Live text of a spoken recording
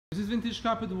vintage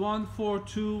carpet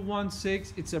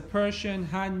 14216. It's a Persian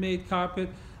handmade carpet.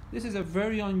 This is a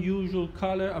very unusual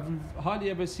color. I've hardly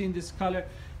ever seen this color.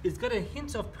 It's got a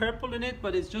hint of purple in it,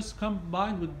 but it's just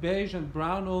combined with beige and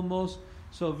brown almost.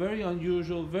 So very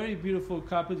unusual, very beautiful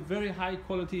carpet, very high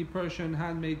quality Persian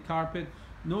handmade carpet.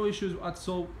 No issues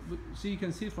whatsoever. So you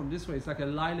can see it from this way, it's like a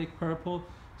lilac purple.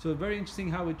 So very interesting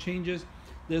how it changes.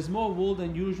 There's more wool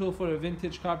than usual for a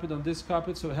vintage carpet on this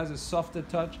carpet, so it has a softer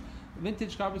touch.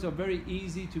 Vintage carpets are very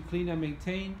easy to clean and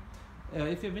maintain.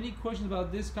 If you have any questions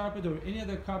about this carpet or any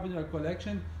other carpet in our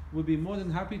collection, we'll be more than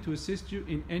happy to assist you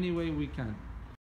in any way we can.